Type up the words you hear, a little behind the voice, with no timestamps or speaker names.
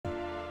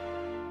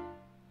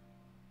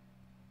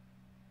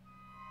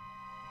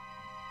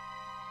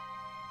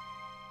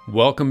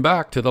Welcome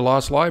back to the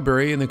Lost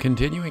Library and the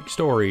continuing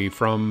story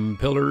from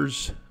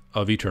Pillars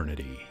of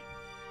Eternity.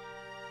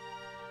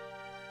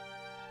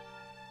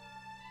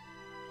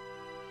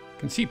 You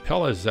can see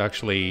Pella's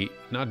actually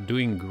not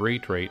doing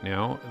great right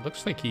now. It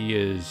looks like he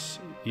is,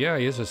 he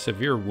has a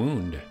severe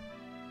wound.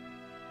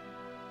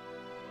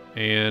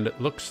 And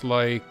it looks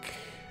like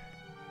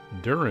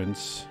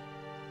Durance,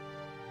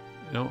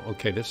 no,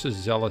 okay, this is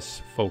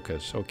Zealous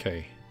Focus,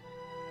 okay.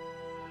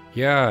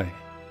 Yeah,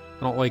 I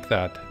don't like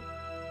that.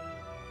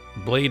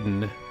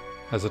 Bladen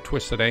has a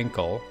twisted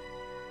ankle,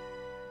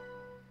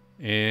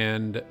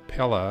 and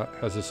Pella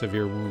has a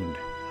severe wound.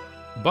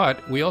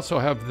 But we also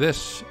have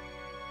this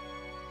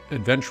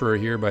adventurer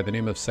here by the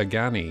name of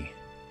Sagani,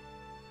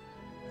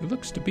 who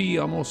looks to be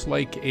almost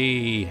like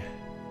a, I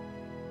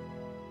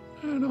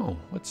don't know,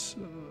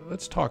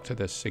 let's talk to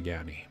this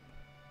Sagani.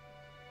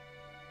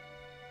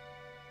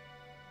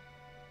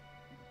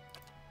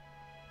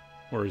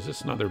 Or is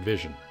this another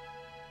vision?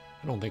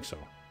 I don't think so.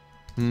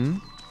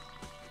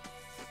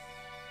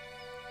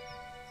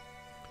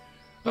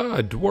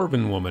 A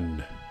dwarven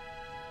woman,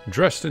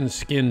 dressed in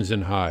skins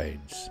and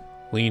hides,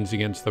 leans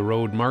against the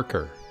road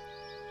marker.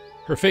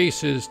 Her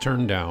face is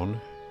turned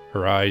down,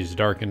 her eyes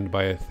darkened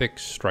by a thick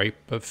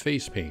stripe of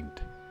face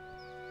paint.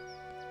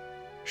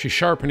 She's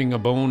sharpening a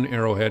bone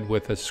arrowhead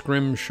with a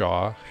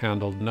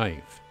scrimshaw-handled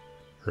knife.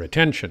 Her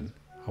attention,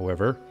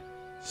 however,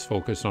 is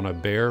focused on a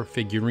bare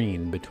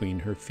figurine between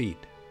her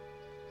feet.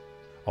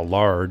 A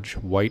large,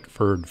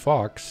 white-furred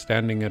fox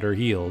standing at her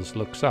heels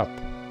looks up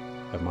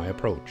at my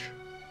approach.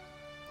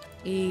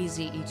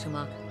 Easy,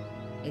 Ichumak.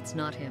 It's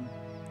not him.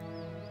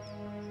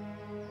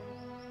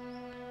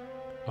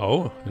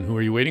 Oh, and who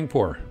are you waiting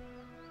for?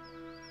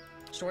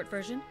 Short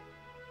version?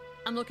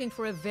 I'm looking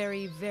for a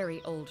very,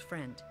 very old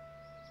friend.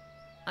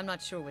 I'm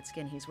not sure what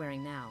skin he's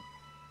wearing now,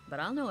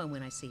 but I'll know him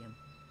when I see him.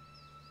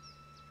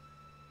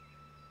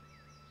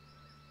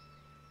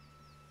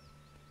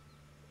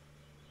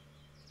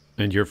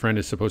 And your friend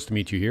is supposed to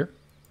meet you here?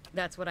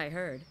 That's what I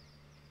heard.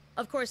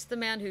 Of course, the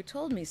man who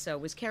told me so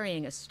was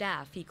carrying a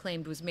staff he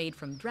claimed was made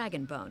from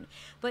dragon bone,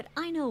 but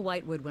I know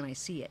Whitewood when I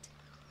see it.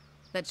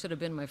 That should have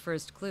been my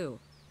first clue,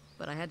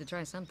 but I had to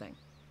try something.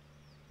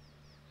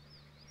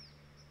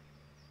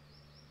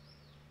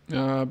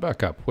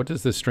 Back up. What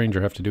does this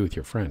stranger have to do with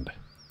your friend?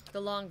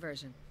 The long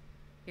version.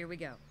 Here we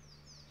go.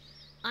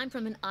 I'm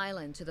from an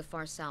island to the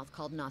far south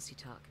called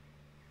Nasitak.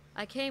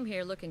 I came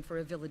here looking for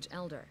a village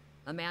elder,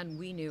 a man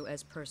we knew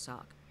as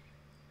Persok.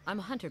 I'm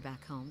a hunter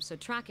back home, so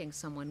tracking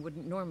someone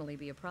wouldn't normally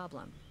be a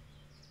problem.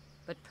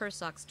 But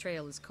Persok's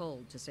trail is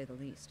cold, to say the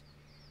least.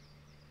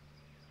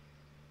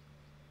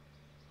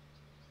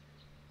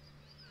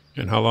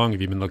 And how long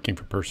have you been looking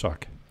for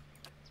Persok?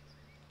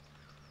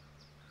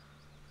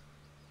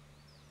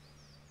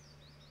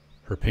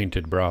 Her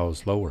painted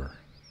brows lower,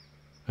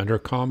 and her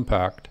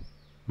compact,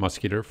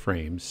 muscular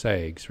frame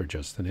sags for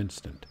just an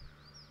instant.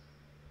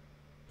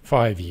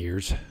 5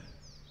 years.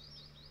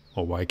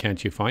 Well, why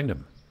can't you find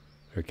him?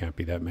 There can't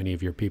be that many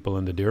of your people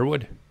in the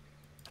Deerwood.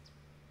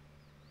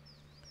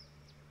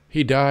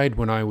 He died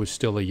when I was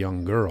still a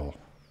young girl.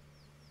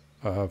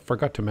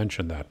 Forgot to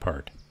mention that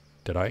part,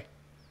 did I?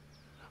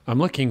 I'm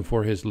looking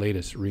for his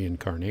latest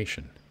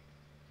reincarnation,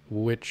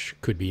 which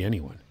could be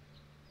anyone.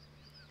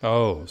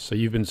 Oh, so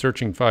you've been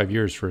searching 5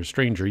 years for a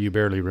stranger you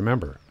barely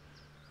remember,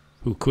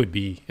 who could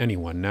be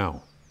anyone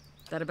now.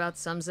 That about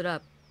sums it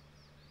up.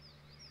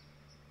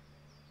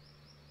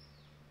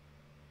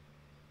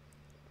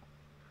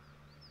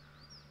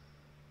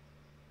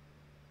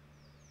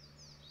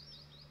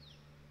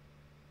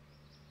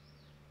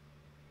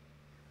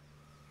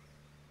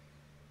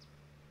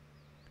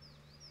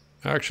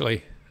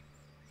 Actually,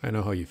 I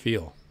know how you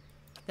feel.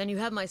 Then you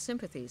have my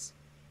sympathies.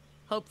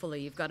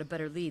 Hopefully you've got a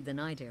better lead than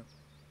I do.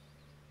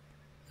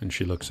 And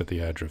she looks at the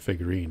Adra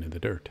figurine in the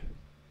dirt.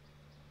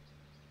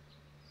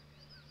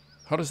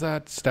 How does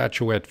that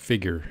statuette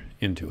figure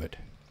into it?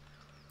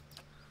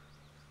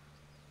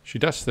 She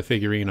dusts the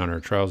figurine on her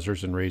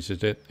trousers and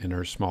raises it in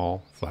her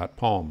small, flat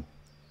palm.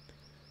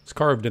 It's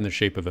carved in the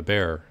shape of a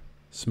bear,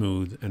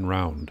 smooth and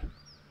round.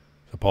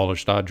 The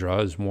polished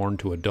Adra is worn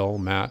to a dull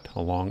mat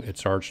along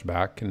its arched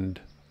back and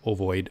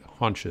ovoid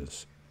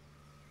haunches.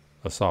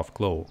 A soft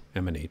glow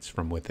emanates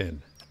from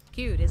within.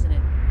 Cute, isn't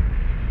it?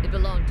 It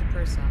belonged to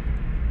Persok.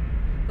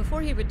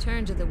 Before he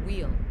returned to the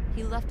wheel,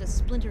 he left a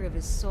splinter of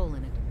his soul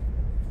in it.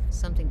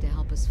 Something to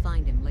help us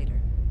find him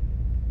later.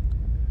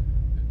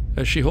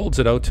 As she holds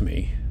it out to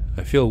me,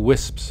 I feel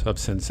wisps of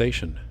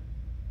sensation.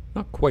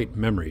 Not quite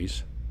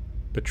memories,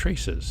 but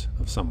traces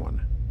of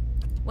someone.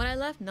 When I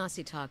left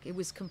Nasitak, it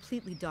was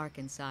completely dark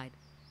inside.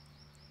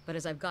 But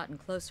as I've gotten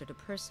closer to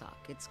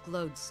Persok, it's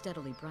glowed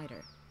steadily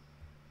brighter.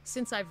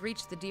 Since I've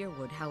reached the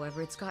Deerwood,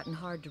 however, it's gotten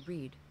hard to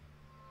read.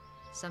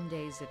 Some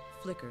days it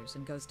flickers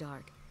and goes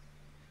dark.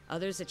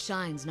 Others it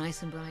shines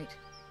nice and bright,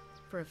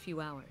 for a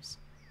few hours.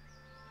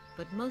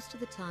 But most of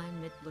the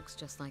time it looks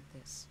just like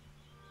this.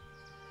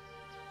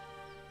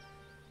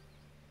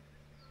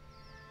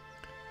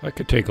 I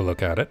could take a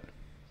look at it.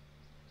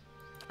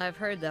 I've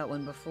heard that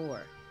one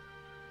before.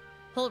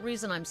 Whole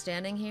reason I'm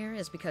standing here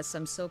is because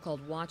some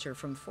so-called watcher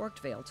from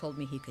Forkvale told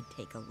me he could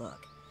take a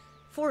look.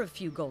 For a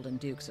few golden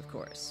dukes, of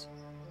course.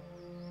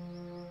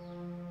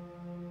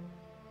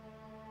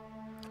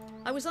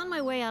 I was on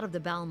my way out of the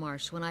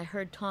Balmarsh when I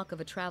heard talk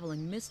of a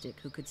traveling mystic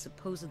who could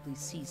supposedly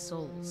see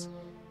souls.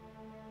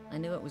 I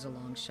knew it was a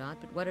long shot,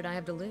 but what did I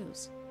have to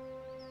lose?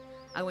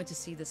 I went to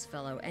see this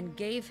fellow and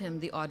gave him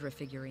the Audra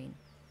figurine.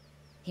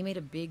 He made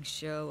a big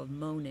show of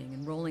moaning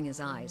and rolling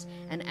his eyes,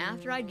 and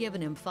after I'd given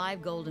him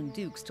 5 golden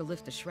dukes to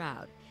lift the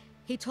shroud,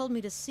 he told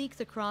me to seek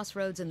the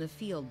crossroads in the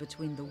field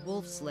between the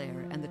wolf's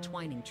lair and the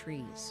twining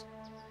trees.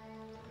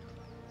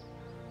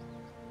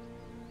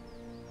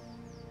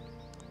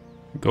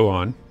 Go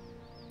on.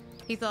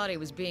 He thought he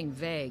was being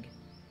vague,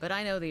 but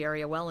I know the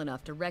area well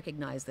enough to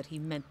recognize that he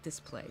meant this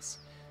place,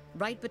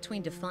 right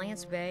between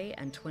Defiance Bay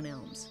and Twin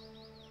Elms.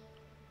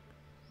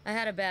 I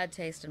had a bad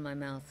taste in my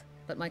mouth,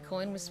 but my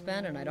coin was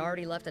spent and I'd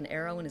already left an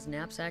arrow in his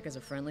knapsack as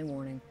a friendly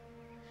warning.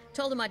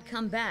 Told him I'd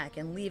come back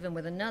and leave him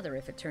with another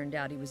if it turned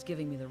out he was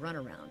giving me the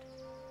runaround.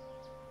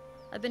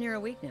 I've been here a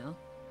week now.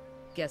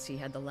 Guess he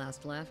had the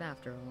last laugh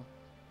after all.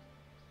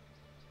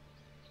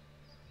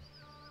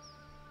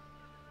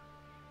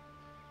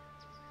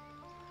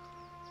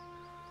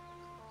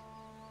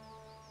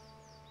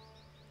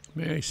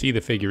 May I see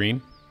the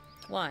figurine?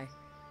 Why?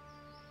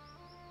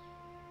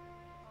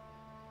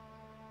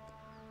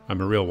 I'm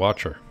a real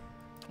watcher.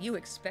 You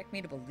expect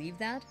me to believe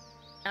that?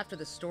 After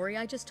the story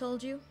I just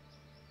told you?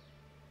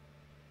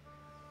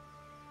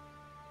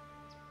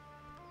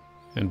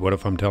 And what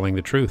if I'm telling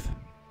the truth?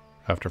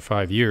 After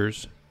 5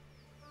 years,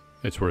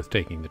 it's worth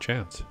taking the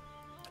chance.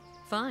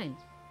 Fine.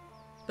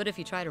 But if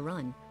you try to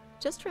run,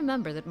 just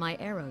remember that my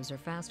arrows are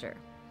faster.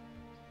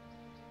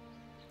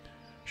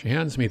 She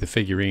hands me the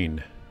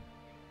figurine,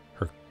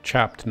 her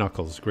chapped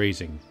knuckles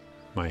grazing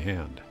my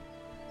hand.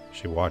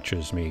 She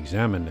watches me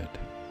examine it,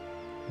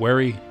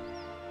 wary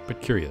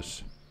but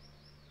curious.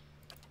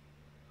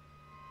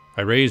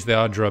 I raise the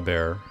Audra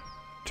bear,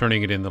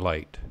 turning it in the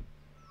light.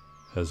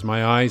 As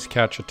my eyes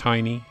catch a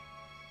tiny,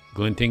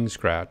 glinting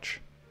scratch,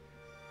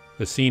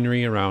 the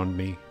scenery around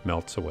me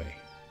melts away.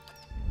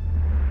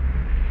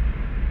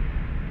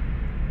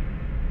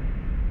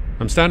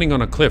 I'm standing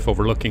on a cliff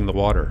overlooking the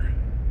water,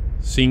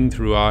 seeing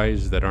through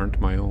eyes that aren't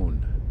my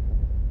own.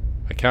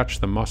 I catch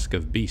the musk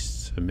of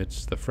beasts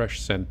amidst the fresh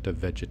scent of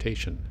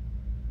vegetation,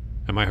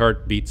 and my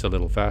heart beats a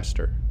little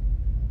faster.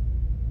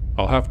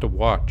 I'll have to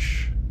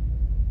watch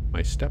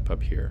my step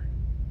up here.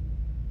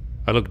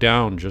 I look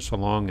down just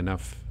long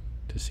enough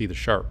to see the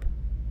sharp,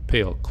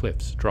 pale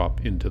cliffs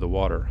drop into the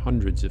water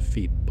hundreds of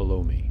feet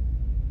below me.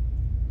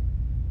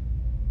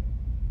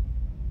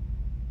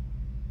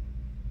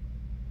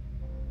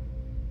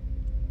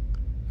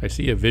 I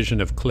see a vision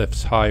of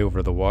cliffs high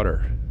over the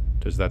water.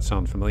 Does that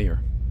sound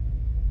familiar?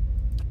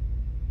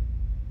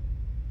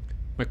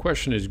 My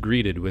question is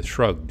greeted with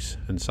shrugs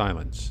and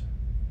silence.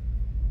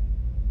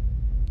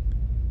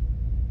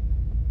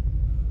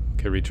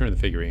 Okay, return the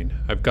figurine.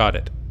 I've got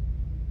it.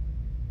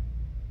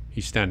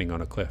 He's standing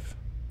on a cliff.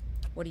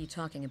 What are you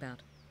talking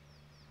about?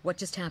 What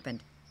just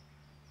happened?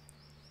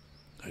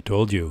 I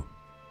told you.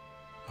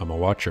 I'm a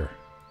watcher.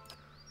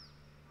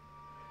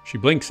 She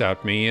blinks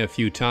at me a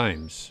few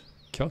times,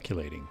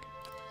 calculating.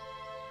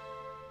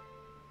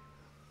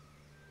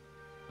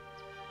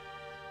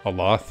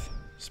 Aloth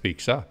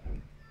speaks up.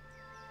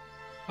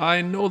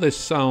 I know this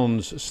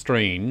sounds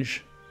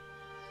strange,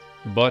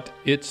 but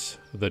it's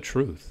the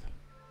truth.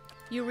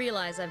 You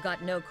realize I've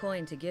got no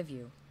coin to give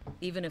you,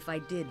 even if I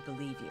did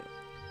believe you.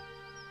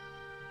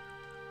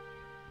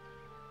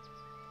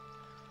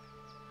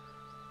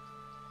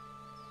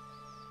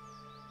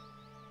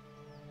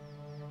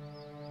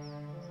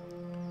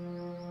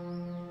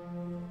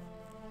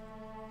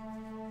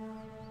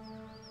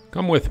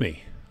 Come with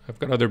me. I've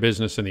got other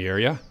business in the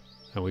area,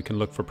 and we can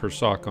look for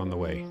Persock on the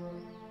way.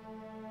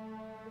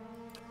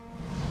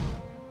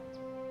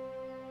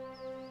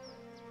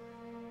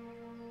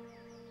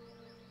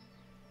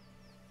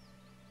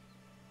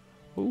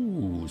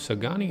 Ooh,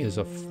 Sagani is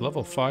a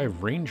level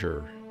 5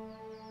 ranger.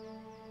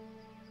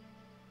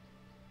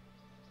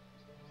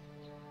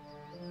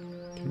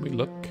 Can we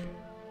look?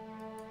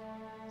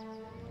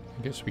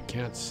 I guess we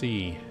can't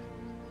see.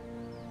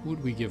 Who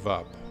would we give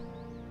up?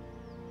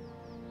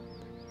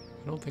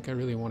 I don't think I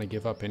really want to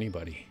give up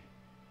anybody.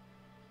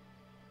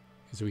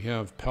 Because we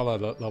have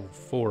level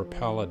 4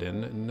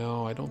 Paladin.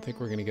 No, I don't think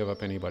we're going to give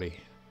up anybody.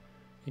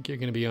 I think you're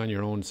going to be on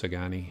your own,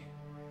 Sagani.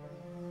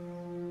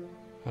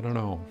 I don't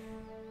know.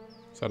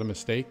 Is that a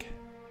mistake?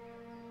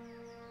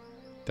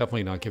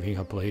 Definitely not giving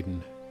up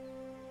Bladen.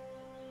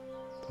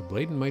 But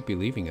Bladen might be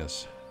leaving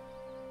us.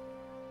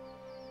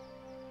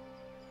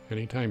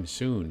 Anytime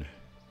soon.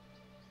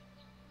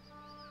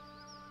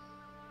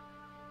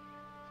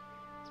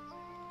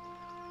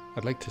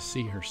 I'd like to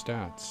see her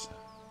stats.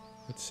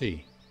 Let's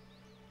see.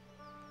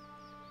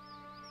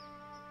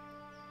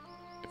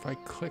 If I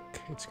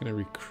click, it's going to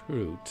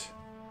recruit.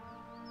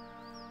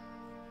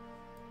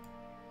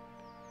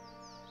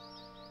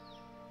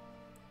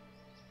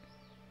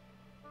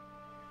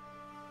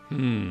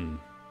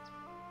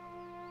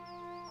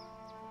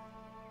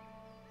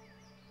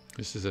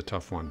 This is a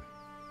tough one.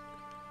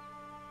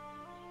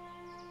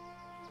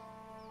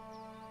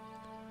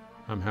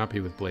 I'm happy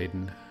with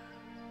Bladen.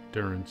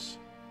 Durance.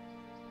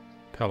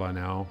 Pella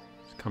now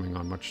is coming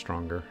on much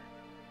stronger.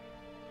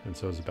 And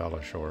so is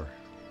Balashor.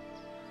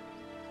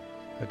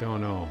 I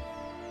don't know.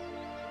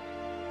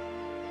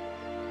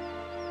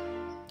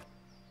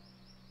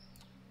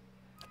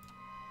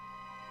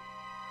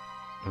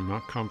 I'm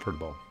not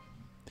comfortable.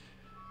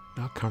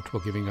 Not comfortable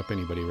giving up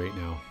anybody right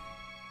now.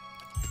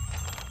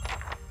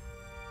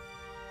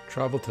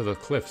 Travel to the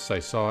cliffs I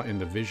saw in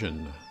the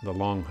vision. The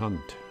long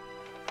hunt.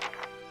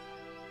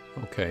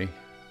 Okay.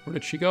 Where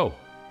did she go?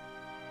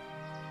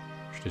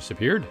 She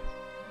disappeared?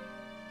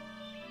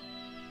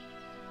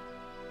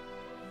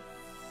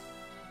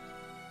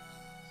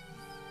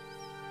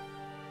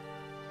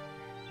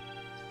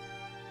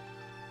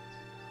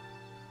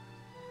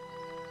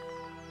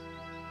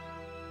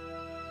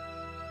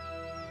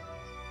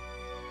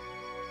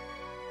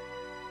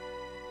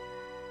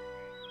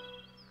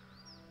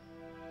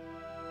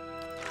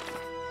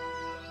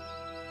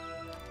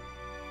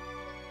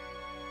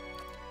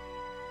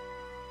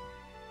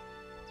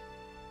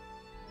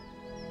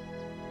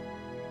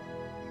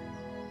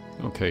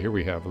 Okay, here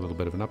we have a little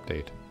bit of an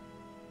update.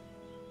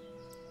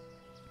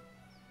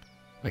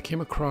 I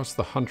came across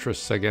the huntress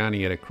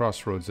Sagani at a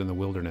crossroads in the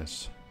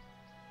wilderness.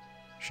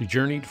 She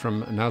journeyed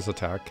from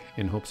Nazatak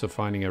in hopes of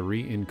finding a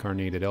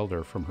reincarnated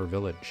elder from her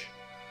village.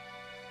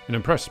 And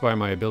impressed by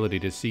my ability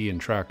to see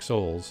and track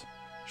souls,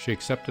 she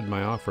accepted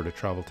my offer to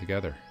travel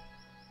together.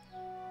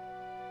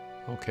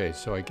 Okay,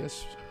 so I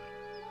guess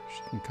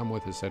she can come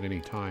with us at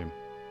any time.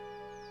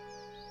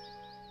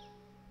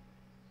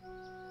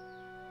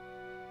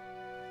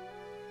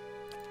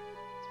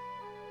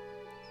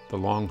 The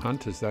long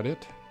hunt, is that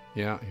it?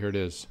 Yeah, here it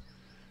is.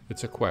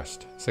 It's a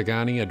quest.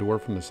 Sagani, a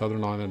dwarf from the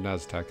southern line of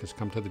Naztak, has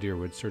come to the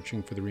Deerwood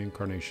searching for the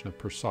reincarnation of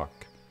Persak.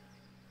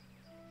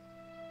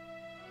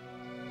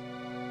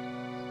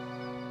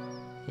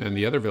 And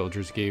the other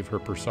villagers gave her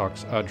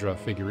Persak's Adra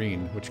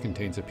figurine, which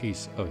contains a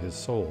piece of his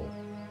soul.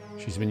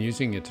 She's been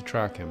using it to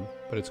track him,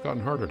 but it's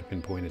gotten harder to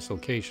pinpoint his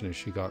location as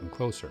she gotten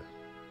closer.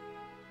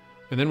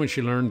 And then when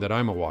she learned that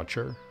I'm a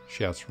watcher,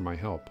 she asked for my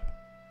help.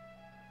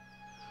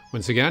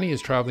 When Sagani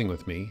is traveling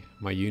with me,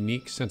 my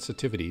unique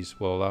sensitivities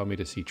will allow me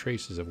to see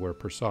traces of where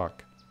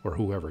Persak, or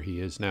whoever he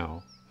is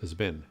now, has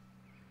been.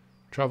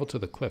 Travel to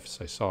the cliffs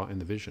I saw in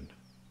the vision.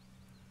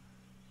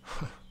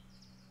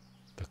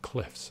 The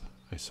cliffs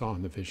I saw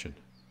in the vision.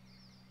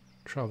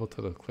 Travel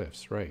to the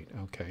cliffs, right,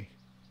 okay.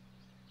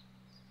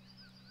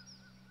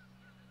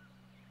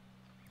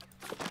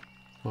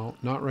 Well,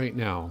 not right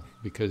now,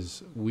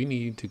 because we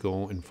need to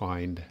go and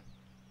find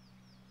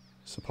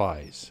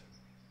supplies.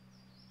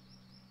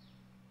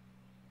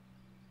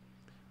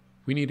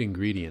 We need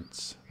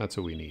ingredients. That's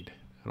what we need.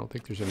 I don't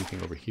think there's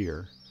anything over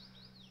here.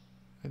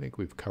 I think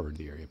we've covered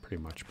the area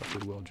pretty much, but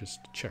we will just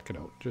check it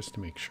out just to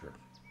make sure.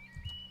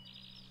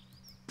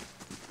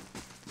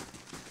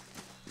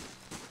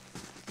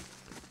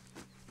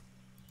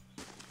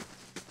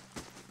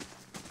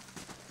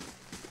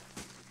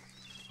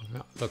 Well,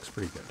 that looks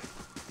pretty good.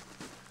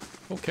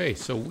 Okay,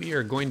 so we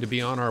are going to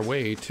be on our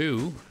way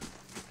to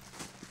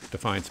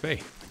Defiance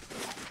Bay.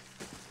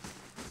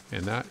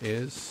 And that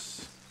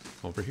is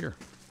over here.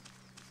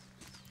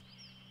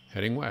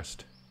 Heading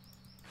west.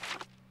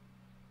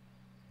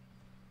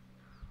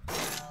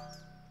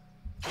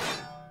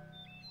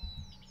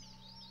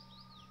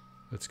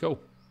 Let's go.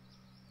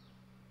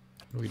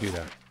 How do we do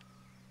that?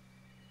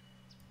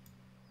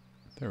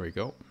 There we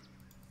go.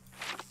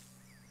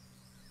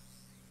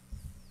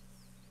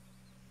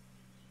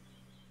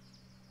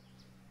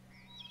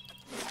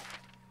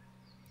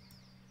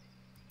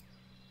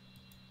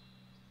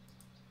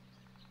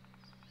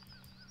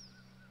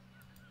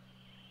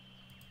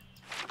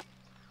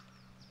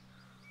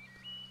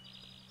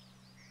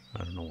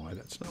 I don't know why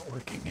that's not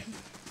working.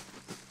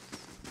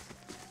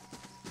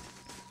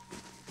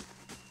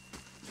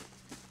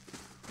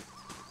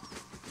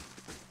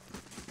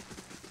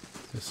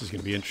 This is going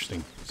to be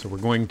interesting. So we're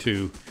going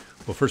to,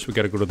 well, first we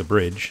got to go to the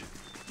bridge.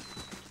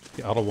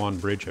 The Ottawan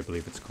Bridge, I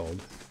believe it's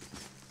called.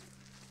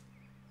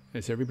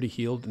 Is everybody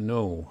healed?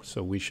 No.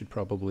 So we should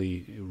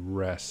probably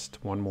rest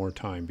one more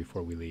time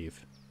before we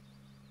leave.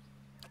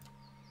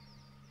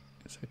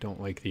 Because I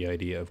don't like the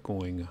idea of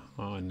going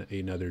on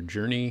another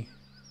journey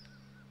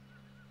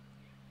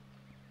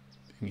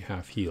being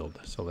half healed.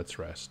 So let's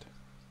rest.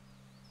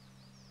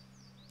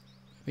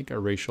 I think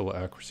our racial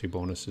accuracy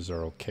bonuses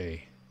are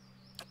okay.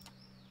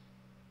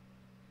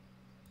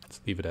 Let's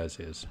leave it as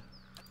is.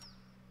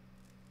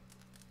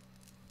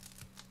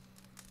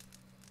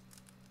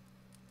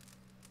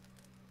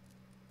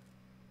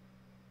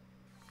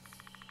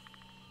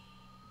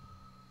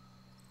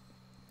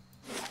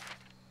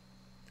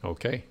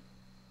 Okay.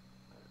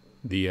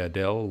 The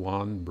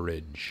Adelwan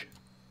Bridge.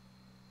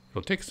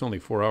 It'll take us only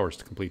 4 hours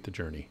to complete the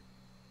journey.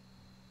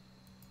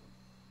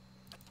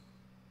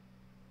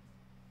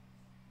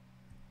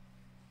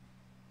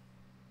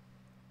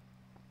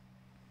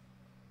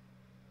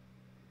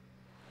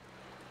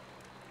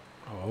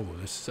 Oh,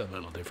 this is a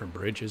little different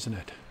bridge, isn't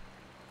it?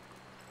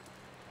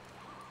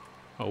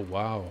 Oh,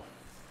 wow.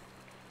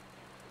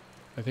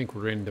 I think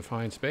we're in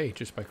Defiance Bay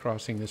just by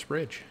crossing this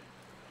bridge.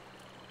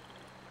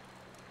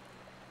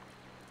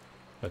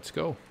 Let's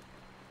go.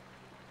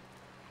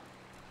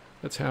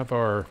 Let's have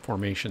our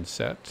formation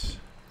set.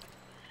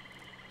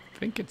 I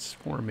think it's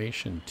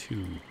formation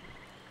 2.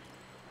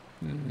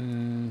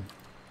 No,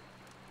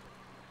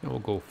 we'll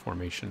go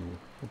formation.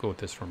 We'll go with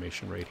this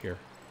formation right here.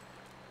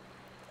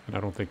 And I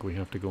don't think we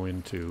have to go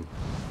into...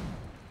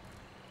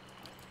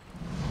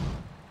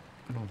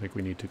 I don't think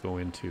we need to go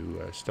into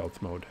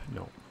stealth mode.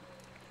 No.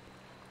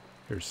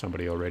 There's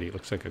somebody already. It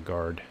looks like a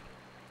guard.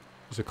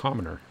 There's a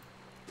commoner.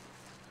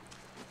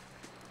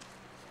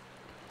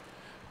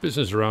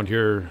 Business around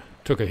here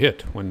took a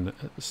hit when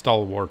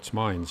Stalwart's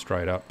mines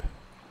dried up.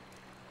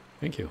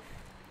 Thank you.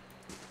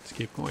 Let's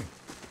keep going.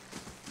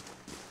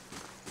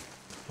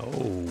 Oh,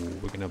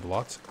 we're going to have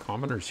lots of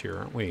commoners here,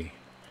 aren't we?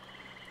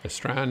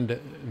 Estrand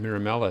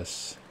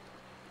Miramelis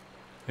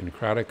and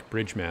Craddock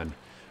Bridgeman.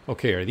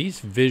 Okay, are these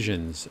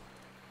visions?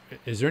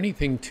 Is there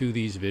anything to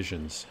these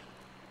visions?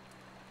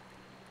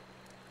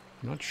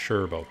 I'm not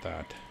sure about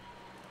that.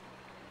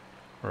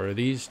 Or are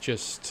these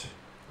just...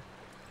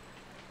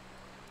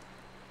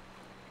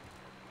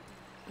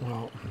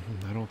 Well,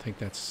 I don't think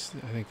that's...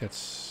 I think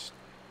that's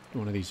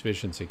one of these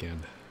visions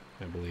again,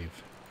 I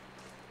believe.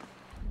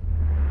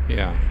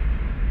 Yeah.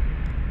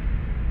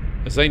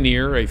 As I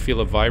near, I feel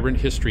a vibrant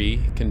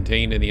history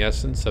contained in the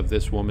essence of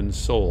this woman's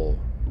soul.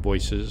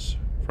 Voices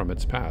from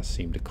its past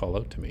seem to call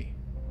out to me.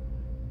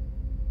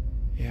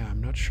 Yeah,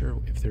 I'm not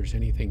sure if there's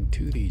anything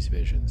to these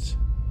visions.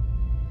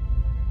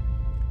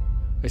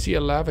 I see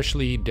a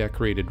lavishly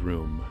decorated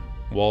room,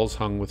 walls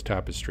hung with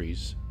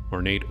tapestries,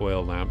 ornate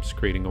oil lamps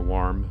creating a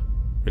warm,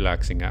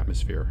 relaxing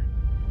atmosphere.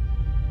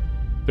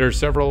 There are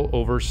several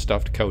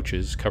overstuffed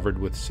couches covered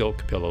with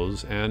silk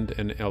pillows and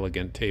an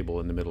elegant table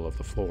in the middle of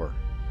the floor.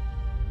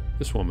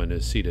 This woman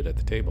is seated at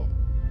the table,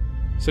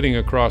 sitting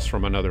across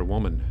from another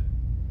woman.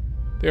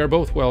 They are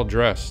both well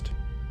dressed,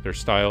 their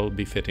style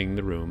befitting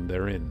the room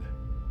they're in.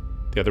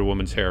 The other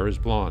woman's hair is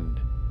blonde,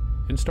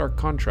 in stark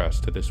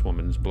contrast to this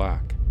woman's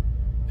black,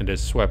 and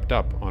is swept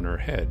up on her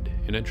head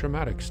in a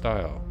dramatic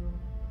style.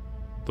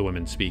 The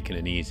women speak in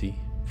an easy,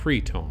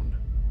 free tone,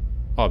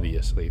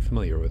 obviously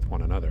familiar with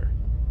one another.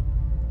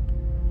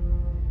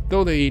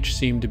 Though they each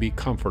seem to be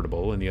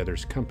comfortable in the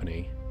other's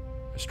company,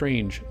 a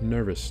strange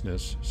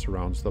nervousness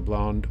surrounds the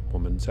blonde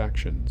woman's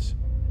actions.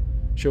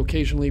 She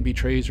occasionally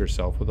betrays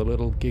herself with a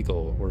little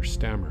giggle or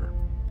stammer,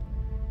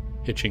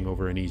 hitching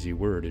over an easy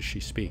word as she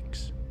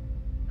speaks.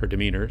 Her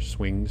demeanor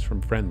swings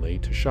from friendly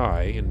to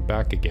shy and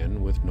back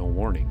again with no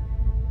warning.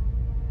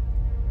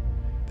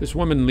 This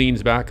woman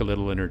leans back a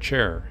little in her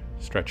chair,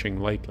 stretching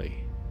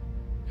lightly.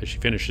 As she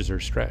finishes her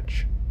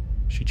stretch,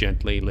 she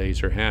gently lays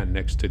her hand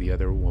next to the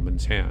other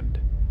woman's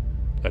hand,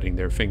 letting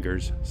their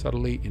fingers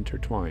subtly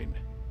intertwine.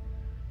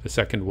 The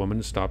second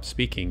woman stops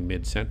speaking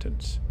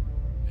mid-sentence,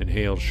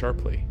 inhales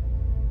sharply,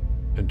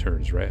 and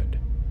turns red.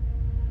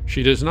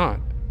 She does not,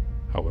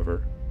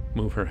 however,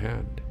 move her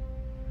hand.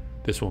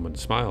 This woman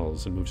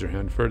smiles and moves her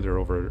hand further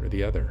over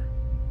the other,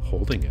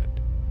 holding it.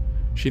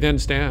 She then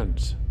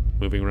stands,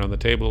 moving around the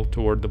table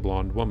toward the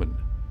blonde woman,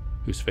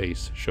 whose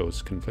face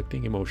shows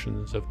conflicting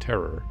emotions of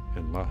terror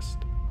and lust.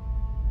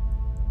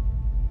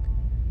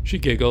 She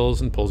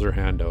giggles and pulls her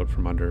hand out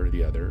from under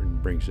the other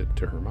and brings it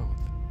to her mouth,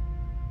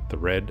 the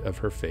red of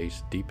her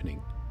face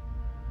deepening.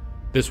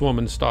 This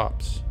woman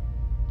stops,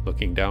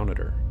 looking down at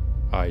her,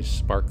 eyes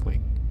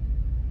sparkling.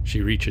 She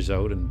reaches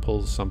out and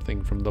pulls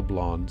something from the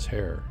blonde's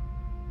hair,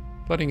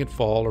 letting it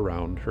fall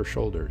around her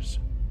shoulders.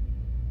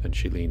 Then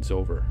she leans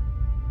over,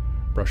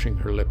 brushing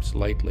her lips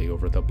lightly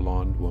over the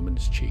blonde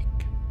woman's cheek,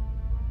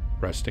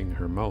 resting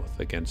her mouth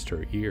against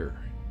her ear.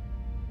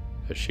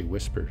 As she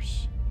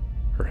whispers,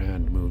 her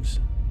hand moves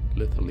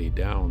lithely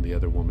down the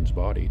other woman's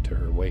body to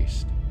her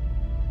waist.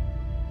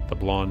 The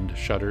blonde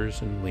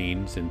shudders and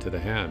leans into the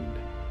hand,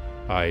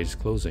 eyes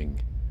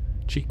closing,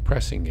 cheek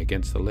pressing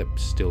against the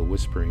lips, still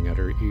whispering at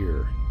her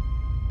ear.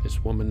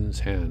 This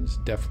woman's hands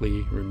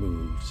deftly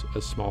removes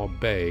a small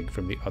bag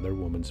from the other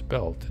woman's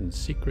belt and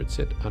secrets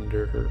it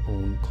under her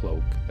own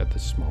cloak at the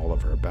small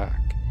of her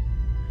back.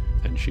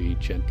 Then she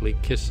gently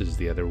kisses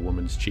the other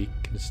woman's cheek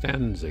and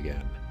stands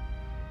again,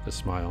 the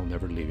smile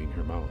never leaving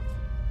her mouth.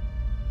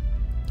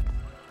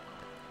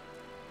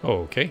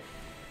 Okay.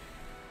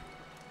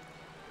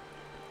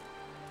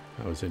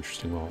 That was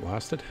interesting while it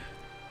lasted.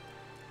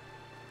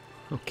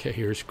 Okay,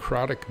 here's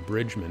Craddock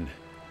Bridgeman.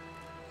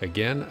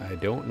 Again, I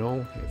don't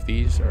know if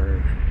these are...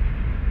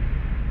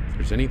 if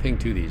there's anything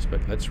to these,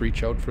 but let's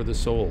reach out for the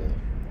soul.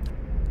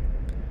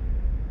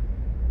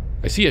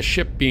 I see a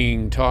ship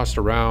being tossed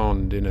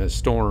around in a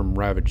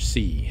storm-ravaged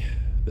sea.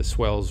 The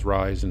swells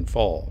rise and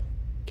fall,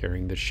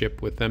 carrying the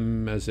ship with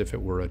them as if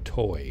it were a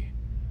toy.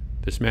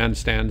 This man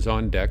stands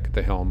on deck at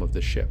the helm of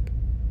the ship,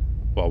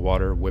 while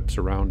water whips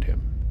around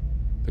him.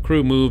 The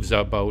crew moves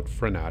about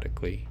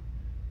frenetically,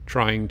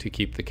 trying to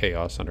keep the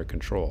chaos under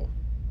control.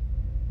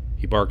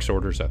 He barks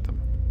orders at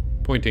them,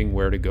 pointing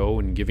where to go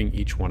and giving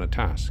each one a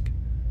task.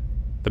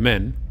 The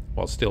men,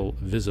 while still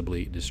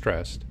visibly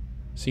distressed,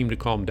 seem to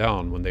calm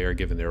down when they are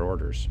given their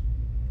orders.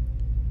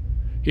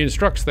 He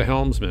instructs the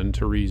helmsman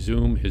to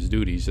resume his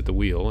duties at the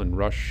wheel and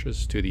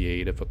rushes to the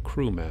aid of a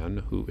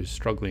crewman who is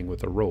struggling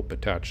with a rope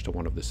attached to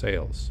one of the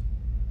sails.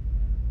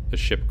 The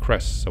ship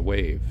crests a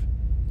wave,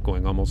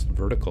 going almost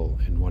vertical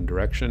in one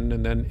direction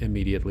and then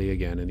immediately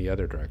again in the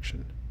other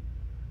direction.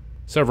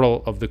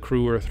 Several of the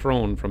crew are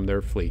thrown from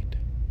their fleet,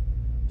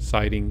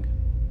 siding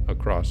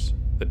across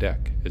the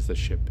deck as the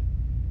ship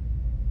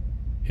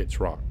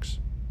hits rocks.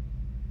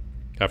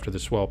 After the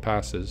swell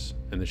passes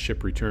and the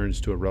ship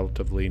returns to a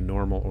relatively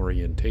normal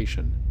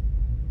orientation,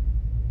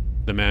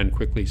 the man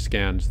quickly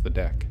scans the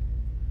deck,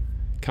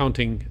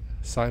 counting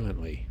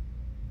silently.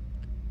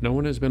 No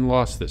one has been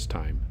lost this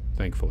time,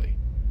 thankfully.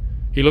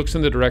 He looks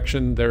in the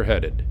direction they're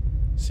headed,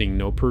 seeing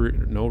no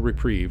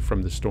reprieve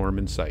from the storm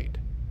in sight.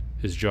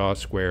 His jaw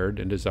squared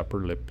and his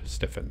upper lip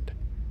stiffened.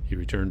 He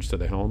returns to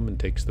the helm and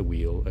takes the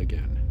wheel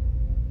again.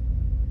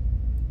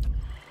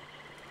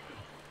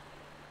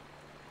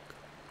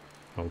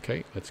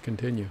 Okay, let's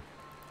continue.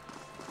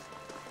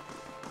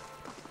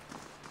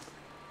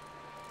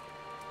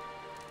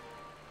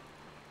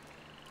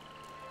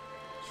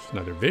 Is this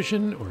another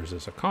vision, or is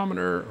this a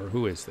commoner, or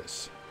who is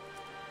this?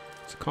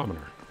 It's a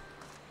commoner.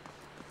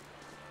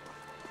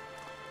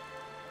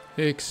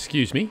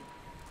 Excuse me.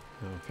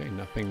 Okay,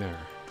 nothing there.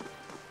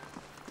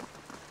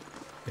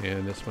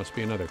 And this must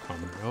be another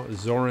commoner. Oh,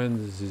 Zoran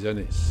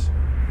Zenis.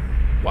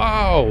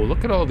 Wow,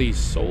 look at all these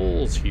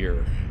souls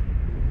here.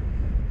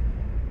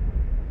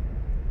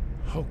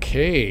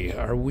 Okay,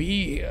 are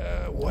we...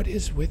 what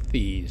is with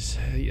these?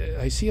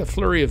 I see a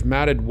flurry of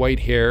matted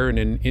white hair and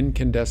an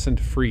incandescent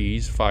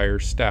frieze fire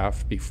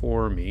staff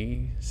before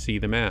me. See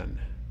the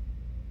man.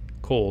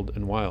 Cold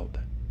and wild.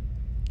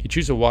 He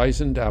chews a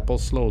wizened apple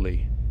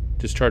slowly,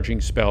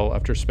 discharging spell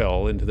after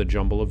spell into the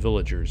jumble of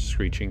villagers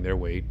screeching their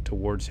way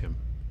towards him.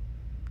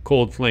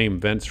 Cold flame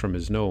vents from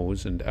his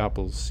nose, and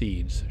apple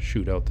seeds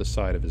shoot out the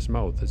side of his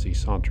mouth as he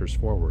saunters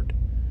forward,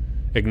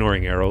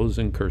 ignoring arrows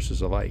and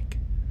curses alike.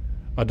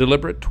 A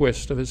deliberate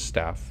twist of his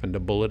staff and a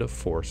bullet of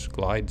force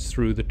glides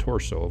through the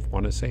torso of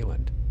one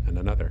assailant and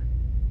another.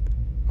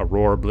 A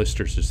roar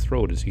blisters his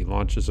throat as he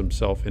launches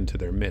himself into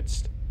their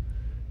midst,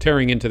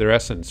 tearing into their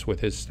essence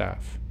with his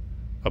staff.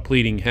 A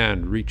pleading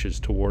hand reaches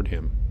toward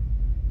him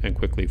and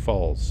quickly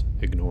falls,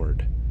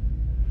 ignored.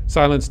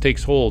 Silence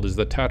takes hold as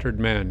the tattered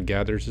man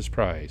gathers his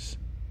prize,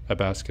 a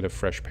basket of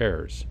fresh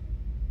pears.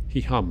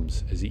 He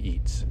hums as he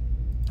eats.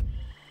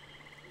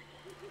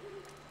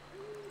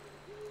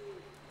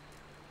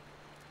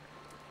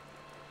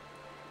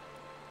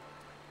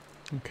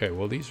 Okay,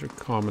 well, these are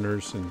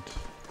commoners, and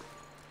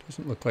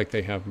doesn't look like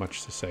they have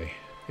much to say.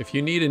 If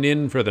you need an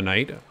inn for the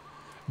night,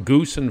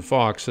 Goose and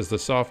Fox has the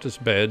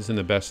softest beds and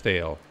the best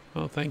ale.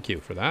 Oh, thank you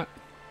for that.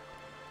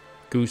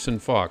 Goose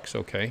and Fox,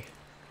 okay.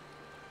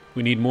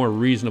 We need more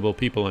reasonable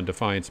people in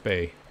Defiance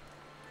Bay.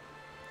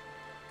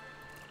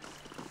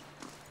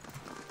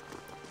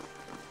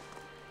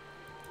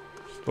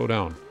 Slow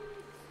down.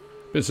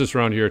 Business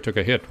around here took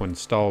a hit when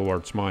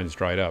Stalwart's mines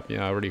dried up.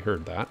 Yeah, I already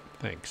heard that.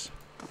 Thanks.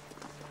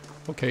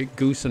 Okay,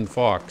 Goose and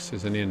Fox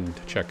is an inn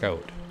to check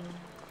out.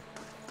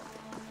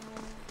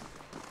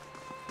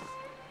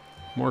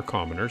 More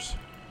commoners.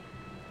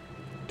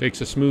 Takes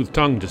a smooth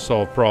tongue to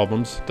solve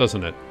problems,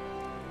 doesn't it?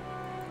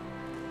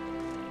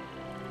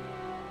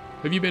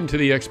 Have you been to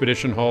the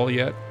expedition hall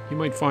yet? You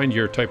might find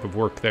your type of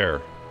work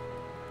there.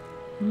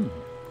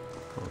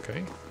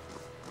 Okay.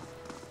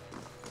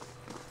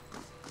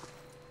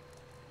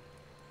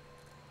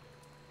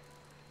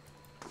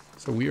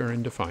 So we are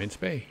in Defiance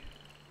Bay.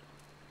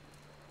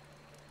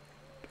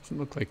 Doesn't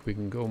look like we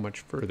can go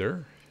much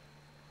further.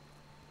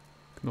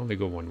 Can only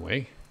go one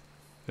way.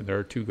 And there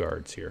are two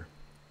guards here.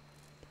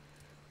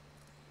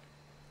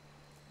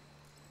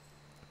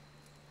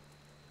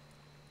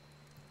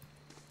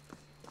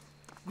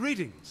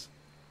 Greetings.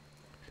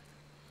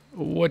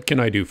 What can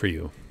I do for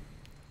you?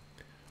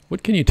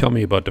 What can you tell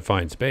me about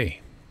Defiance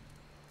Bay?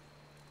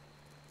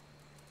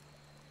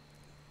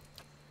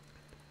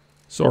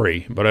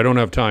 Sorry, but I don't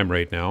have time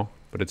right now.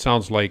 But it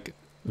sounds like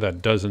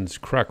that Dozen's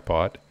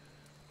crackpot,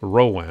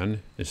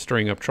 Rowan, is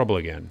stirring up trouble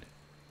again.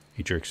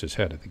 He jerks his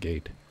head at the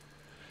gate.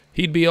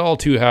 He'd be all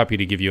too happy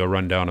to give you a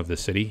rundown of the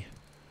city.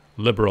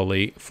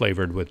 Liberally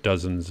flavored with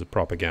Dozen's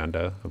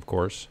propaganda, of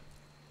course.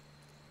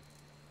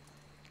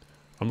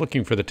 I'm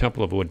looking for the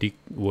Temple of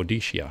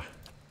Wodishia.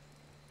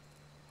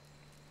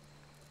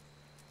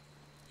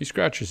 He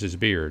scratches his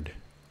beard.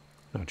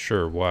 Not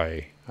sure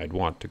why I'd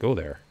want to go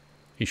there.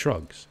 He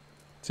shrugs.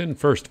 It's in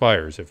First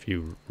Fires if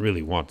you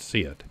really want to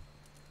see it.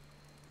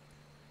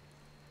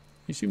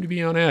 You seem to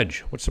be on edge.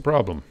 What's the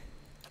problem?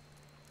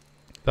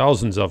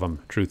 Thousands of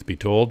them, truth be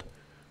told.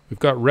 We've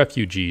got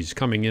refugees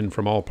coming in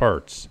from all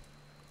parts,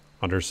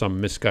 under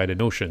some misguided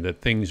notion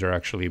that things are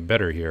actually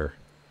better here,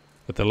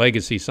 that the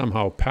legacy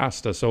somehow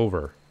passed us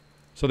over.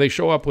 So they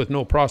show up with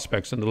no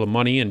prospects and little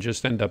money and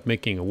just end up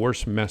making a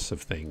worse mess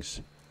of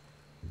things.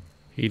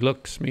 He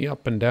looks me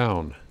up and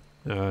down.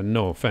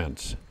 No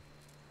offense.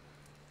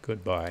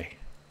 Goodbye.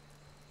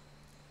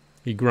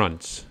 He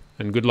grunts,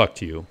 and good luck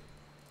to you.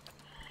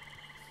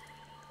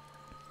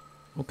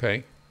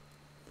 Okay.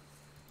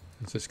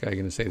 Is this guy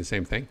going to say the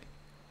same thing?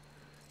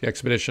 The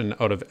expedition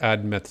out of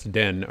Admeth's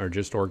den are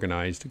just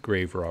organized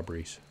grave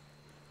robberies.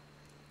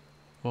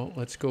 Well,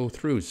 let's go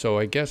through. So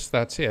I guess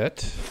that's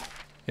it.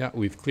 Yeah,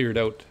 we've cleared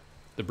out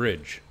the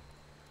bridge.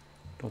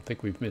 Don't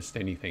think we've missed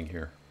anything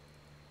here.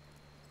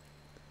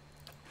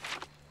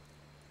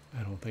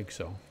 I don't think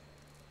so.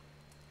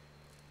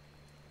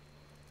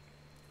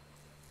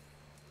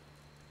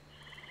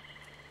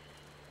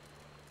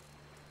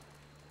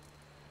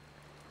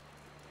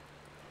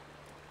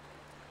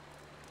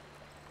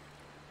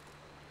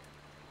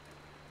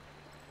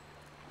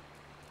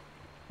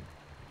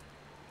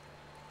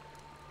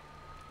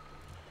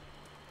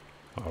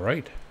 All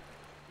right.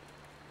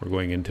 We're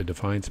going into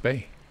Defiance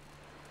Bay.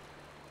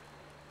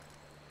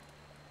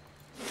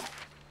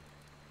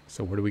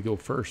 So where do we go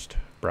first?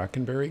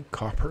 Brackenberry?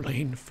 Copper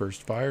Lane?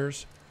 First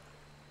fires?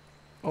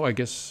 Oh, I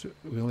guess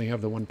we only have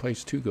the one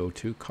place to go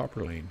to.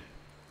 Copper Lane.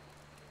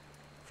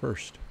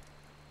 First.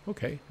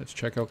 Okay, let's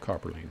check out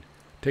Copper Lane.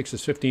 It takes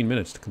us 15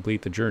 minutes to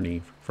complete the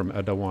journey from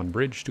Adawan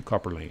Bridge to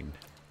Copper Lane.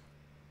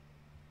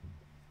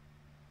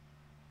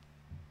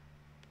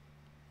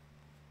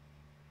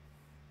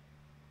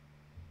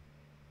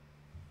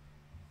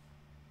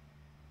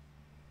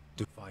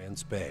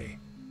 Defiance Bay.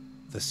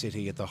 The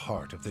city at the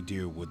heart of the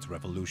Deerwoods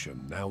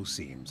Revolution now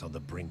seems on the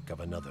brink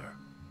of another.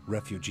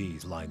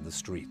 Refugees line the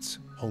streets,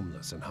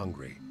 homeless and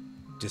hungry,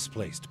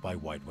 displaced by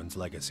Whiteone's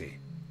legacy,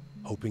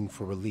 hoping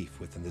for relief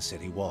within the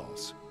city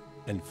walls,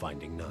 and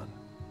finding none.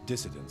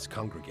 Dissidents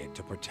congregate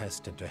to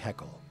protest and to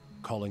heckle,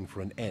 calling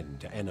for an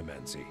end to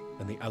animancy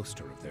and the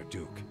ouster of their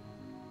duke.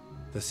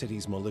 The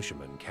city's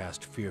militiamen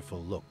cast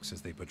fearful looks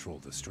as they patrol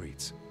the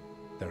streets,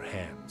 their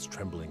hands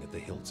trembling at the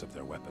hilts of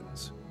their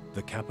weapons.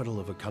 The capital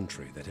of a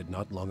country that had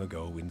not long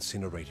ago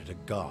incinerated a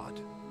god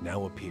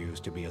now appears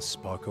to be a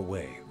spark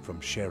away from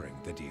sharing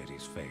the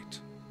deity's fate.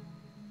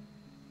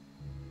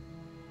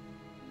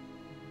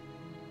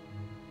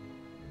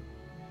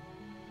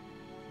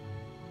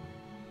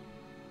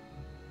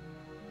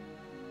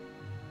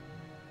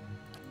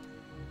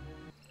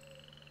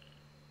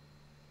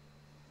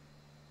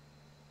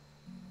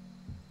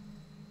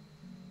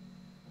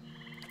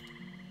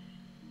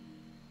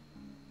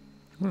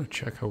 I'm going to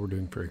check how we're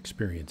doing for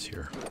experience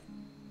here.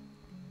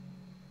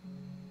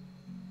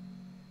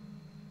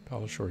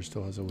 Palashore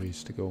still has a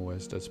ways to go,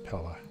 as does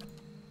Pella.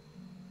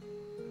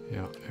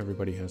 Yeah,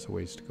 everybody has a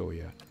ways to go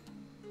yet.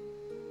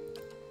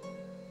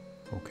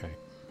 Okay.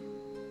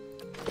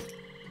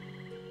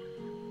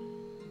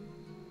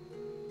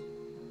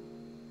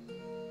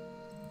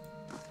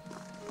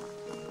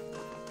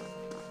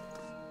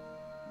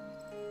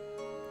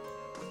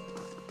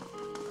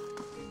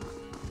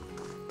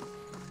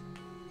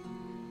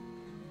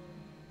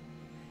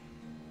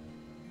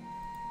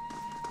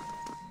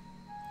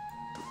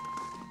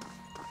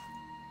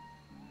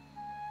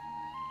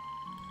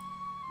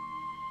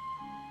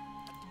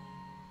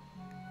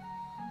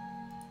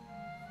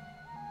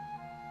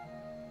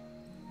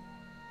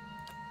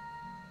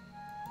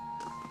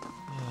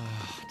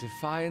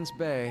 Defiance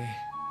Bay.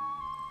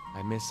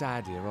 I miss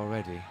Adir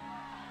already.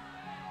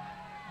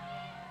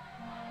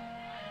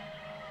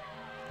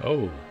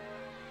 Oh.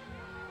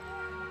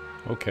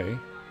 Okay. There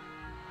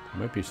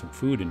might be some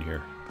food in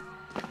here.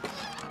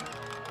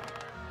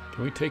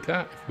 Can we take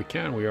that? If we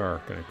can, we are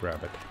going to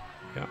grab it.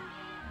 Yeah.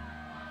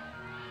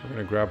 We're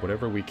going to grab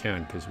whatever we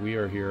can because we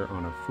are here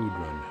on a food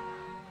run.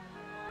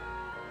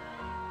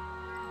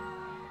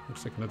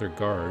 Looks like another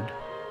guard.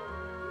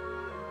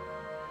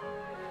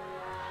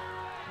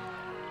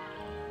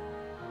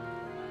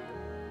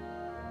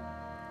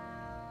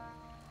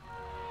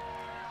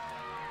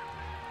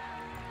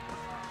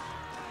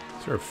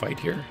 Is there a fight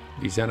here?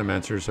 These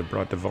animancers have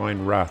brought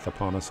divine wrath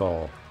upon us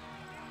all.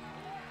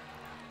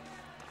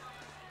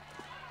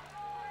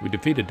 We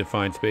defeated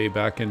Defiance Bay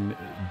back in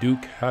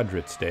Duke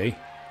Hadrit's day.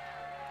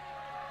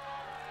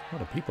 A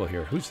lot of people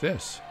here. Who's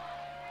this?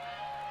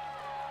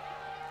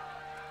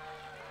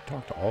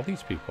 Talk to all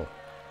these people.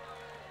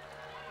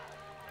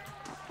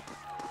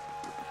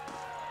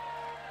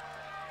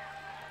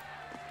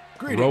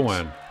 Greetings.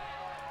 Rowan.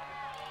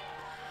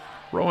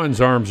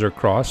 Rowan's arms are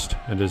crossed,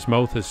 and his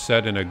mouth is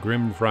set in a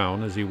grim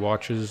frown as he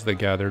watches the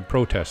gathered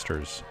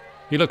protesters.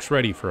 He looks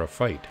ready for a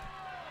fight.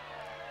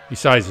 He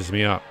sizes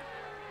me up.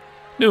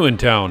 New in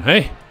town,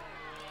 hey?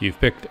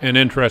 You've picked an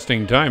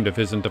interesting time to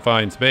visit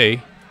Defiance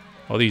Bay.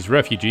 All these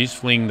refugees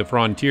fleeing the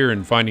frontier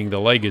and finding the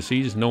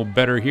legacies no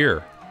better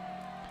here.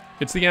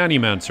 It's the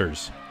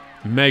Animancers.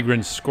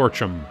 Magrants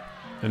scorch 'em,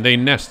 and they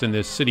nest in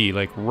this city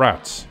like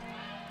rats.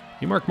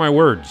 You mark my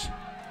words.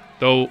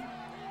 Though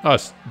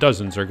us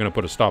dozens are going to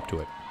put a stop to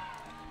it.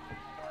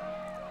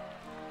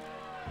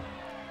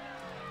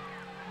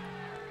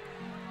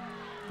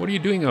 What are you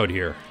doing out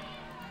here?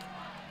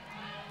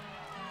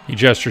 He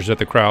gestures at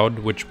the crowd,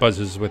 which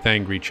buzzes with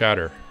angry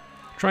chatter.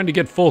 Trying to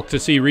get folk to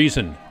see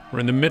reason. We're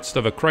in the midst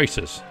of a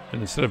crisis,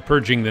 and instead of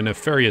purging the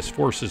nefarious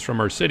forces from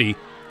our city,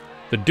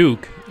 the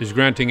Duke is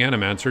granting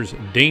animancers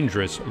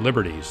dangerous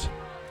liberties.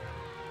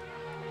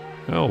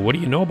 Oh, what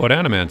do you know about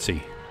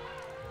animancy?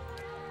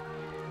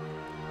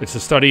 It's the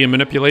study and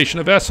manipulation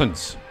of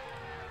essence,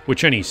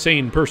 which any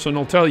sane person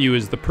will tell you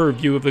is the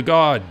purview of the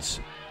gods.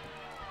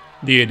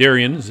 The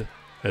Adarians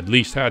at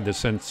least had the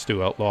sense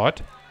to outlaw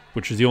it,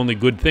 which is the only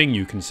good thing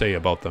you can say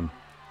about them.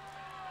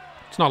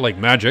 It's not like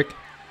magic,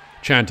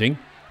 chanting,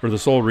 or the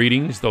soul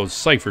readings those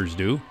ciphers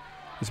do.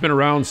 It's been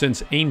around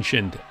since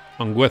ancient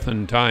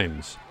Unguithan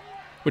times,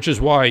 which is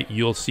why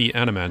you'll see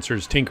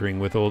animancers tinkering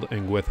with old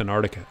Unguithan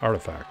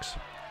artifacts.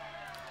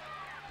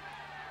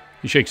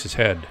 He shakes his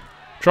head.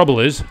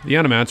 Trouble is, the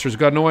animancers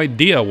got no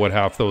idea what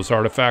half those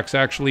artifacts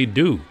actually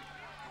do.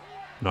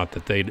 Not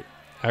that they'd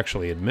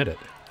actually admit it.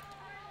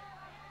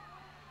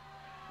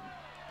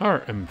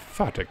 Our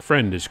emphatic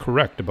friend is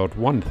correct about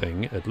one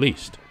thing, at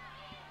least.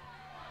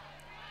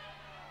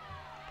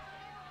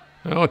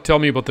 Oh, tell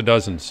me about the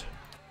dozens.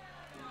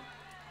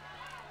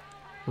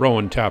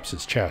 Rowan taps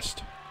his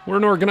chest. We're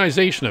an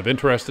organization of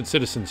interested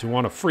citizens who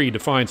want to free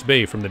Defiance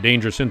Bay from the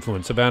dangerous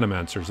influence of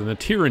animancers and the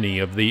tyranny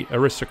of the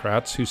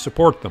aristocrats who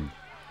support them.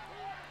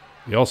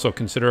 We also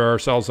consider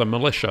ourselves a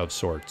militia of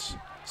sorts,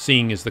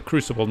 seeing as the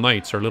Crucible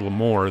Knights are little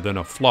more than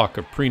a flock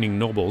of preening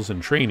nobles in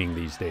training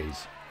these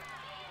days.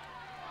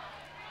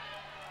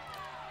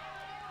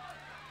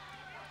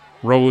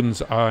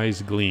 Rowan's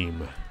eyes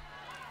gleam.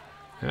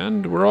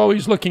 And we're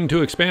always looking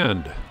to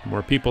expand. The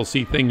more people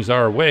see things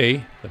our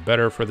way, the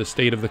better for the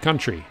state of the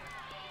country.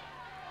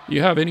 If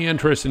you have any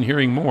interest in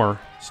hearing more,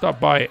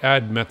 stop by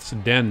Admeth's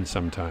Den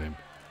sometime.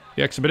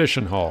 The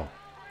exhibition hall.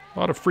 A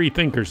lot of free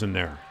thinkers in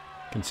there.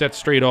 Can set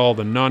straight all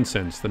the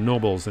nonsense the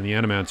nobles and the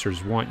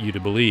animancers want you to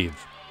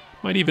believe.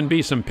 Might even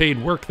be some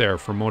paid work there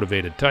for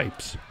motivated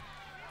types.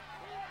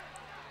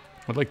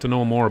 I'd like to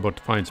know more about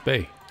Defiance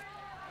Bay.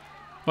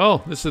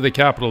 Well, this is the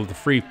capital of the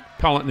Free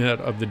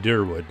Palatinate of the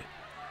Deerwood.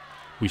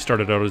 We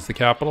started out as the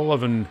capital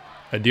of an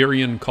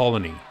Adarian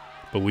colony,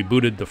 but we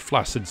booted the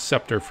flaccid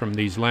scepter from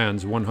these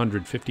lands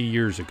 150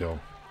 years ago.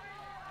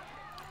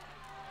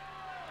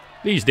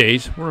 These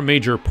days, we're a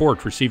major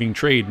port receiving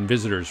trade and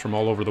visitors from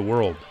all over the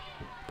world.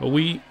 But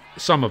we,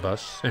 some of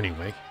us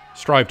anyway,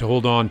 strive to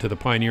hold on to the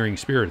pioneering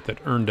spirit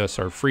that earned us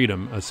our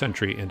freedom a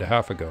century and a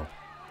half ago.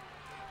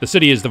 The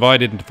city is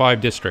divided into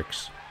 5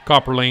 districts: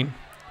 Copper Lane,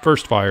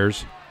 First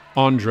Fires,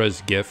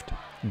 Andra's Gift,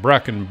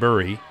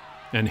 Brackenbury,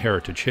 and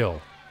Heritage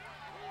Hill.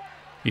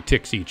 He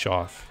ticks each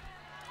off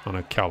on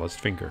a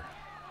calloused finger.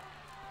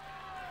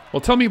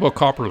 Well, tell me about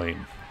Copper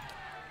Lane.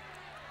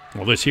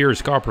 Well, this here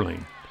is Copper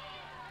Lane.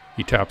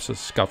 He taps a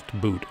scuffed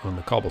boot on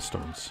the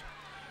cobblestones.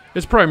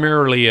 It's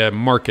primarily a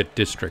market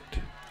district,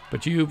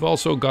 but you've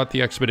also got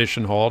the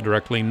exhibition hall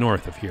directly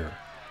north of here,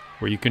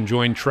 where you can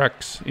join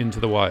treks into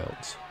the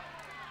wilds.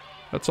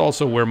 That's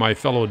also where my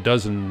fellow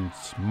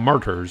dozens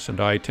martyrs and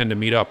I tend to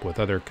meet up with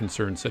other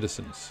concerned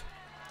citizens.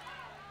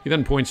 He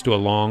then points to a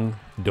long,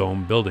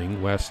 dome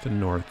building west and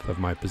north of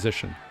my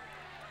position.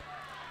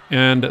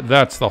 And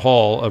that's the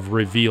Hall of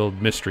Revealed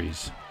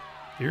Mysteries.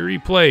 Eerie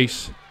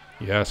place,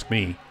 you ask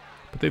me,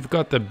 but they've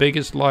got the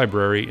biggest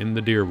library in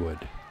the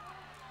Deerwood.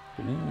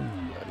 Ooh,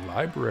 a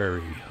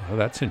library. Oh,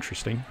 that's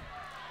interesting.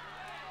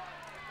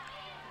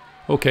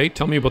 Okay,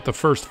 tell me about the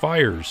First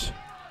Fires.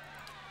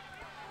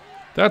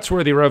 That's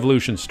where the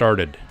revolution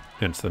started,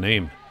 hence the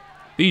name.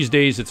 These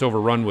days it's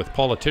overrun with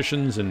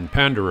politicians and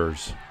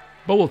panderers,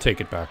 but we'll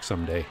take it back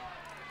someday.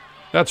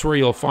 That's where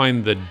you'll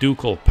find the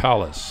Ducal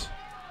Palace,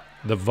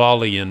 the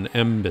Valian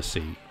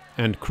Embassy,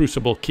 and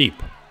Crucible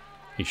Keep.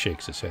 He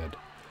shakes his head.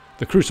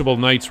 The Crucible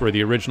Knights were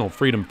the original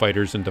freedom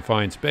fighters in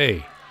Defiance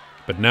Bay,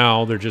 but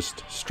now they're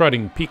just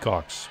strutting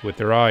peacocks with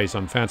their eyes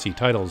on fancy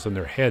titles and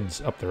their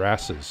heads up their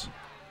asses.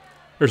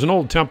 There's an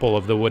old temple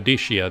of the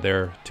Wadishia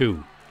there,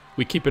 too.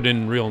 We keep it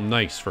in real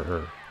nice for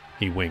her.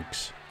 He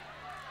winks.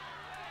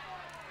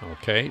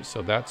 Okay,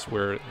 so that's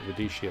where the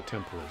Wadishia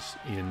temple is,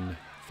 in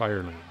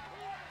Fire Lane.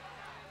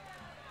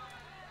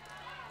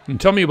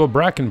 And tell me about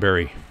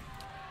Brackenbury.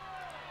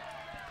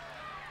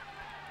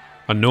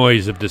 A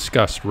noise of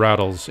disgust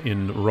rattles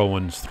in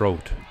Rowan's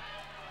throat.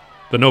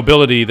 The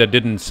nobility that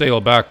didn't sail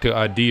back to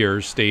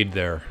Adir stayed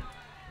there.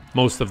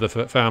 Most of the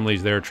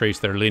families there trace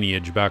their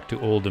lineage back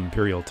to old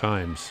imperial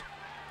times.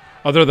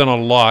 Other than a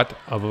lot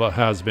of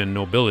has-been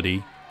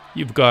nobility,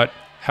 you've got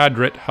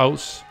Hadrit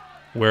House,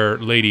 where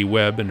Lady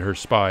Webb and her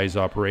spies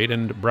operate,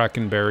 and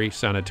Brackenbury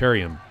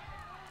Sanitarium,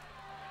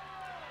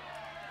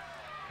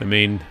 the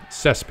main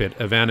cesspit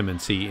of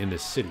animancy in the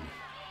city.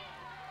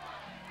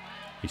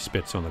 He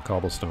spits on the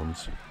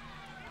cobblestones.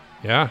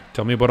 Yeah,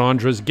 tell me about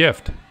Andra's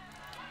Gift.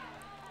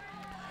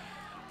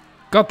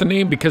 Got the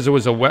name because it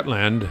was a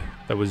wetland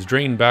that was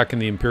drained back in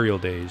the imperial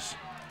days.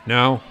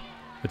 Now,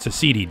 it's a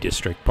seedy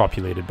district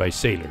populated by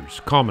sailors,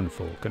 common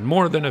folk, and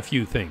more than a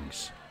few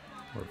things.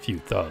 Or a few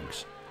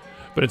thugs.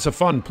 But it's a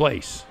fun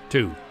place,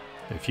 too,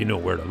 if you know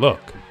where to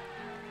look.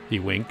 He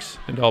winks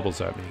and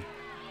elbows at me.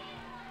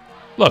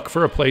 Look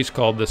for a place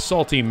called the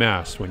Salty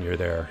Mast when you're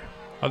there.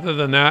 Other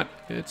than that,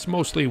 it's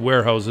mostly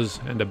warehouses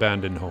and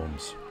abandoned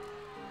homes.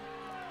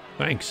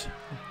 Thanks.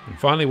 And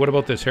finally, what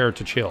about this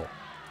Heritage Hill?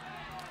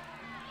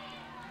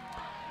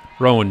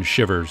 Rowan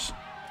shivers.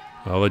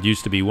 Well, it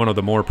used to be one of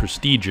the more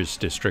prestigious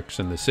districts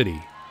in the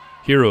city.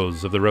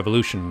 Heroes of the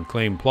Revolution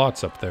claim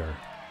plots up there,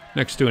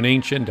 next to an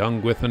ancient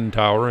Ungwithan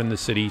tower in the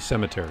city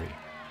cemetery.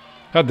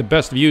 Had the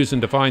best views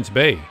in Defiance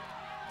Bay.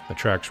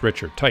 Attracts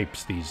richer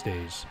types these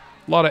days.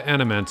 A lot of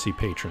animancy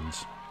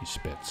patrons, he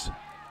spits.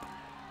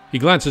 He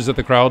glances at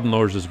the crowd and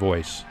lowers his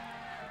voice.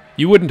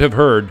 You wouldn't have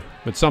heard,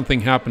 but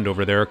something happened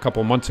over there a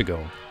couple months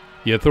ago.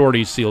 The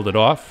authorities sealed it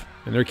off,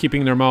 and they're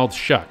keeping their mouths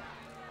shut.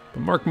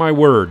 But mark my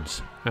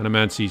words,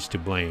 animancy's to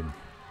blame.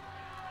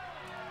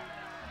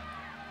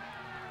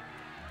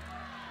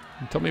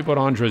 And tell me about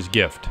Andra's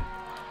gift.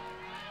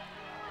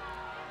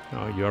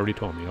 Oh, you already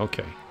told me.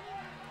 Okay.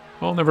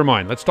 Well, never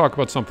mind. Let's talk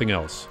about something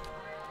else.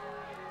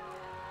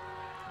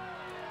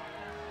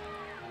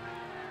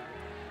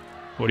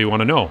 What do you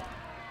want to know?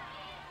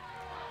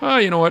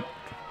 You know what?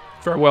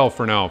 Farewell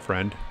for now,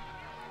 friend.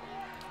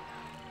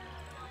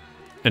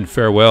 And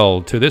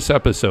farewell to this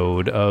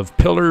episode of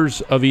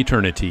Pillars of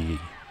Eternity.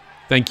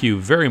 Thank you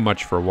very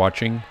much for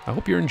watching. I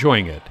hope you're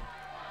enjoying it.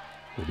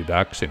 We'll be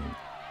back soon.